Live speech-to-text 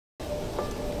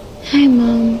Hi,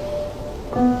 Mom.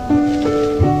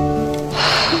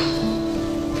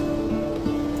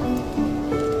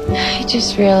 I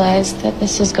just realized that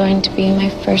this is going to be my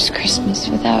first Christmas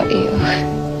without you.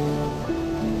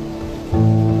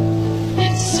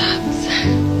 It sucks.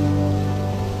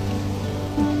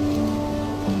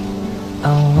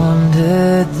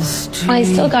 I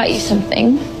still got you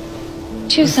something.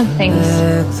 2 somethings.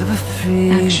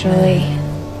 Actually,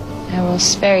 I will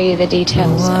spare you the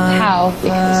details of how,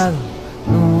 because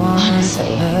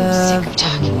honestly, I'm sick of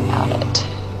talking about it.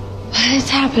 But it's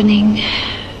happening.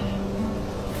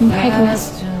 I'm pregnant.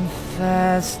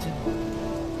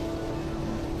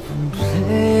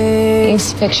 I used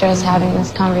to picture us having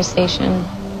this conversation.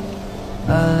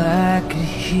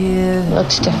 It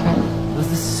looked different,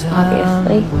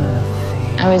 obviously.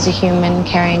 I was a human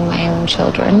carrying my own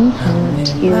children, and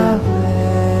you are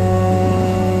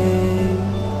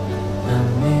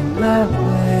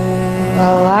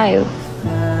alive.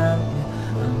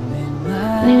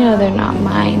 I know they're not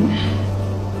mine.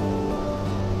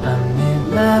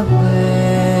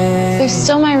 They're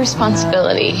still my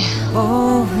responsibility.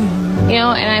 You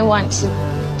know, and I want to...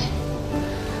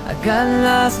 I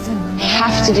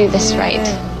have to do this right.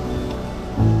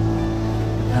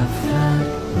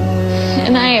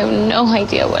 And I have no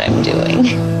idea what I'm doing.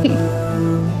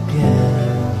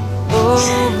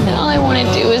 And all I want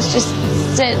to do is just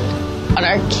sit on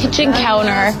our kitchen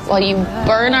counter while you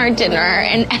burn our dinner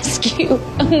and ask you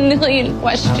a million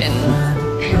questions.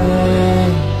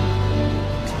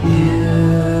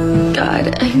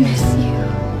 God, I miss you.